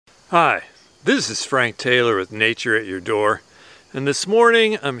Hi, this is Frank Taylor with Nature at Your Door, and this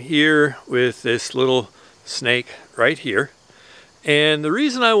morning I'm here with this little snake right here. And the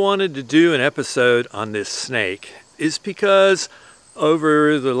reason I wanted to do an episode on this snake is because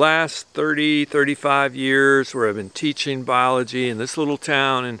over the last 35 years where I've been teaching biology in this little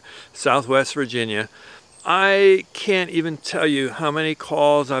town in Southwest Virginia, I can't even tell you how many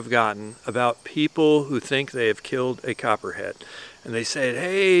calls I've gotten about people who think they have killed a copperhead. And they said,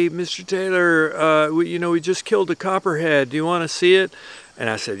 "Hey, Mr. Taylor, we just killed a copperhead. Do you want to see it?" And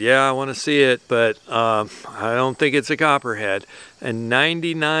I said, "Yeah, I want to see it, but I don't think it's a copperhead." And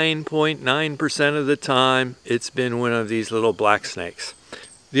 99.9% of the time, it's been one of these little black snakes.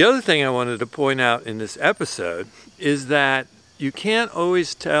 The other thing I wanted to point out in this episode is that you can't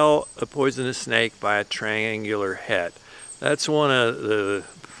always tell a poisonous snake by a triangular head. That's one of the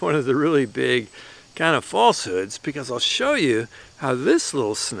really big kind of falsehoods, because I'll show you how this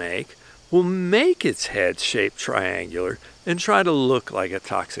little snake will make its head shaped triangular and try to look like a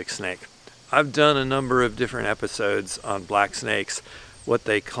toxic snake. I've done a number of different episodes on black snakes, what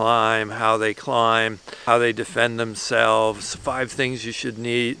they climb, how they defend themselves, 5 things you should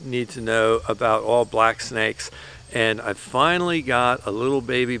need to know about all black snakes. And I finally got a little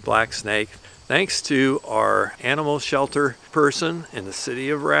baby black snake thanks to our animal shelter person in the city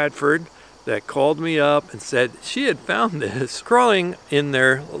of Radford that called me up and said she had found this crawling in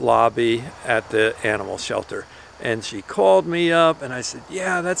their lobby at the animal shelter. And she called me up and I said,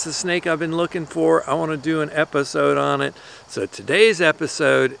 "Yeah, that's the snake I've been looking for. I want to do an episode on it." So today's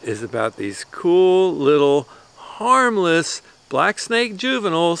episode is about these cool little harmless black snake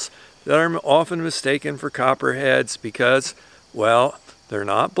juveniles that are often mistaken for copperheads because, well, they're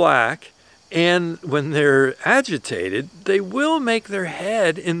not black. And when they're agitated, they will make their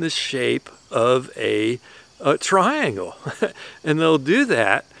head in the shape of a triangle. And they'll do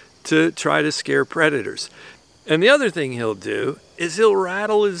that to try to scare predators. And the other thing he'll do is he'll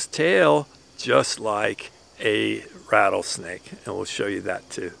rattle his tail just like a rattlesnake. And we'll show you that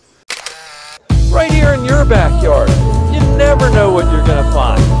too. Right here in your backyard. You never know what you're going to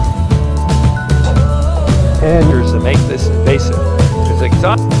find. And here's to make this invasive. It's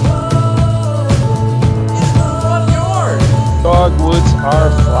exotic. Dogwoods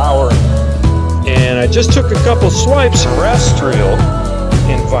are flowering. And I just took a couple swipes in terrestrial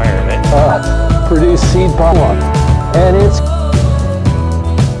environment. Produce seed pollen. And it's...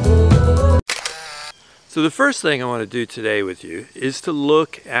 So the first thing I want to do today with you is to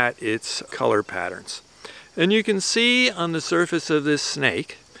look at its color patterns. And you can see on the surface of this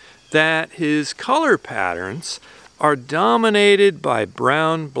snake that his color patterns are dominated by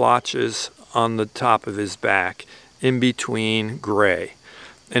brown blotches on the top of his back, in between gray.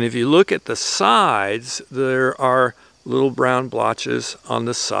 And if you look at the sides, there are little brown blotches on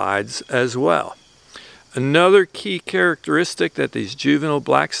the sides as well. Another key characteristic that these juvenile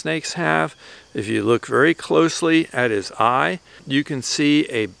black snakes have, if you look very closely at his eye, you can see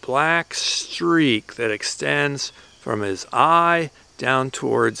a black streak that extends from his eye down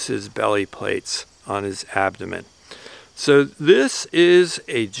towards his belly plates on his abdomen. So this is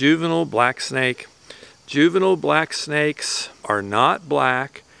a juvenile black snake. Juvenile black snakes are not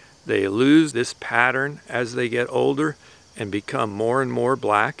black. They lose this pattern as they get older and become more and more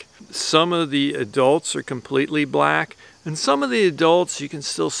black. Some of the adults are completely black, and some of the adults you can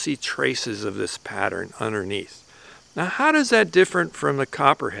still see traces of this pattern underneath. Now, how does that differ from the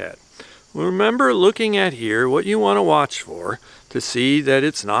copperhead? Well, remember, looking at here, what you want to watch for to see that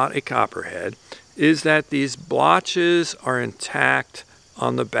it's not a copperhead is that these blotches are intact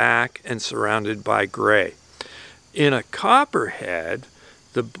on the back and surrounded by gray. In a copperhead,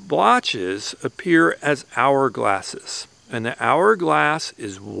 the blotches appear as hourglasses, and the hourglass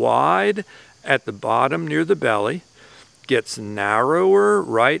is wide at the bottom near the belly, gets narrower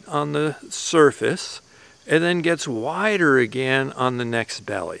right on the surface, and then gets wider again on the next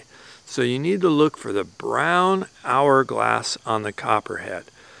belly. So you need to look for the brown hourglass on the copperhead.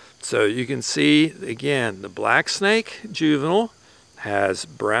 So you can see, again, the black snake juvenile has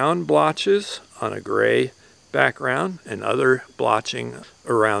brown blotches on a gray background and other blotching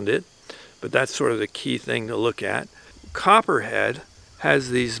around it, but that's sort of the key thing to look at. Copperhead has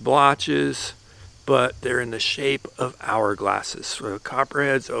these blotches, but they're in the shape of hourglasses. So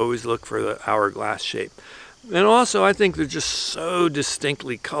copperheads always look for the hourglass shape. And also, I think they're just so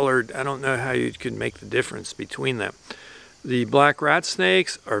distinctly colored, I don't know how you could make the difference between them. The black rat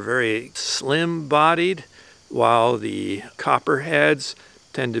snakes are very slim-bodied, while the copperheads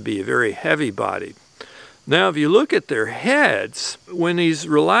tend to be very heavy-bodied. Now, if you look at their heads, when he's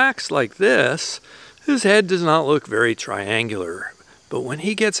relaxed like this, his head does not look very triangular. But when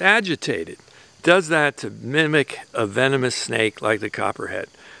he gets agitated, does that to mimic a venomous snake like the copperhead.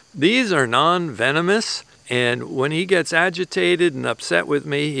 These are non-venomous, and when he gets agitated and upset with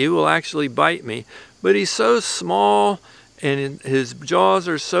me, he will actually bite me. But he's so small and his jaws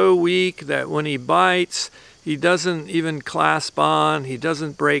are so weak that when he bites, he doesn't even clasp on, he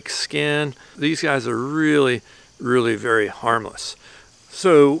doesn't break skin. These guys are really, really very harmless.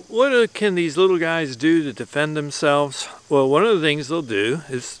 So what can these little guys do to defend themselves? Well, one of the things they'll do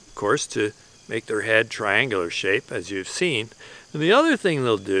is, of course, to make their head triangular shape, as you've seen. And the other thing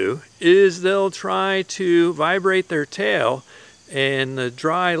they'll do is they'll try to vibrate their tail and the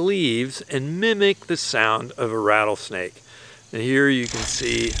dry leaves and mimic the sound of a rattlesnake. And here you can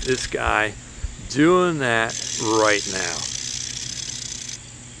see this guy doing that right now.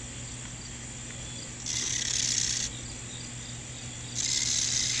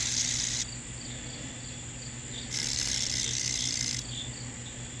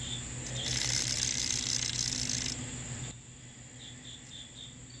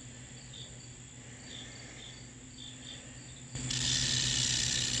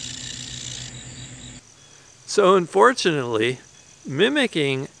 So unfortunately,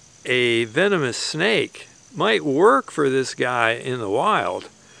 mimicking a venomous snake might work for this guy in the wild,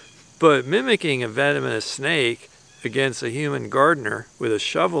 but mimicking a venomous snake against a human gardener with a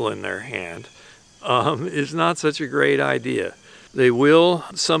shovel in their hand is not such a great idea. They will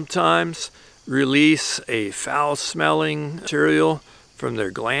sometimes release a foul-smelling material from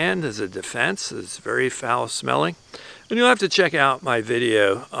their gland as a defense. It's very foul-smelling. And you'll have to check out my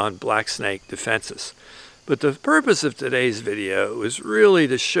video on black snake defenses. But the purpose of today's video is really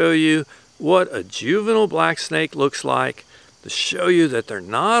to show you what a juvenile black snake looks like, to show you that they're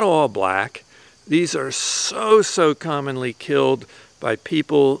not all black. These are so commonly killed by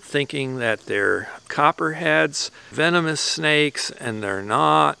people thinking that they're copperheads, venomous snakes, and they're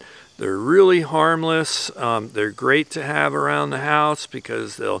not. They're really harmless. They're great to have around the house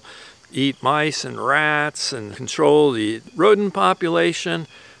because they'll eat mice and rats and control the rodent population.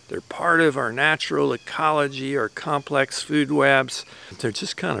 They're part of our natural ecology, our complex food webs. They're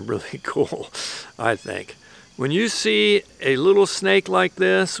just kind of really cool, I think. When you see a little snake like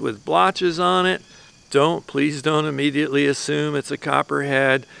this with blotches on it, please don't immediately assume it's a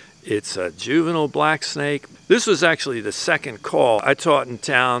copperhead. It's a juvenile black snake. This was actually the second call. I taught in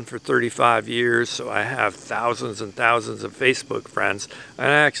town for 35 years, so I have thousands and thousands of Facebook friends. And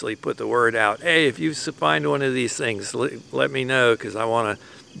I actually put the word out, hey, if you find one of these things, let me know because I want to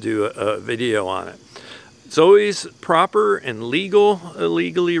do a video on it. It's always proper and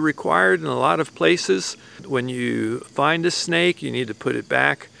legally required in a lot of places. When you find a snake, you need to put it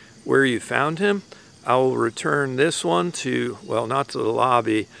back where you found him. I will return this one to, well, not to the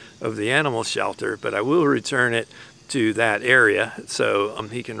lobby of the animal shelter, but I will return it to that area so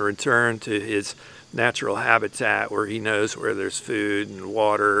he can return to his natural habitat where he knows where there's food and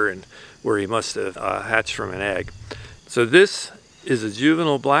water and where he must have hatched from an egg. So this is a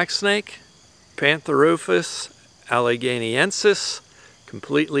juvenile black snake, Pantherophis Alleghaniensis,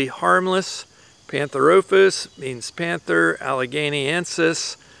 completely harmless. Pantherophis means panther,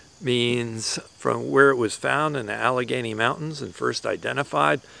 Alleghaniensis means from where it was found in the Allegheny Mountains and first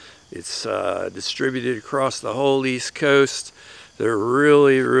identified. It's distributed across the whole East Coast. They're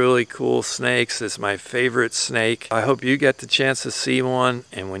really cool snakes. It's my favorite snake. I hope you get the chance to see one,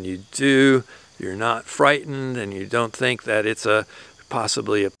 and when you do, you're not frightened and you don't think that it's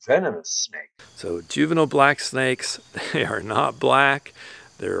possibly a venomous snake. So juvenile black snakes, they are not black.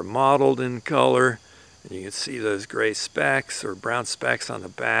 They're mottled in color. And you can see those gray specks or brown specks on the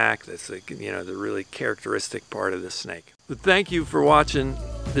back. That's the really characteristic part of the snake. But thank you for watching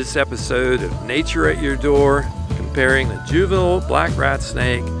this episode of Nature at Your Door, comparing the juvenile black rat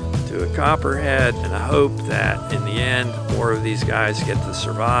snake to a copperhead, and I hope that in the end more of these guys get to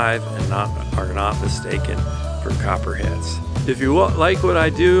survive and are not mistaken for copperheads. If you like what I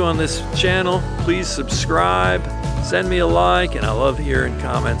do on this channel, please subscribe, send me a like, and I love hearing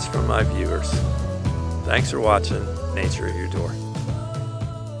comments from my viewers. Thanks for watching Nature at Your Door.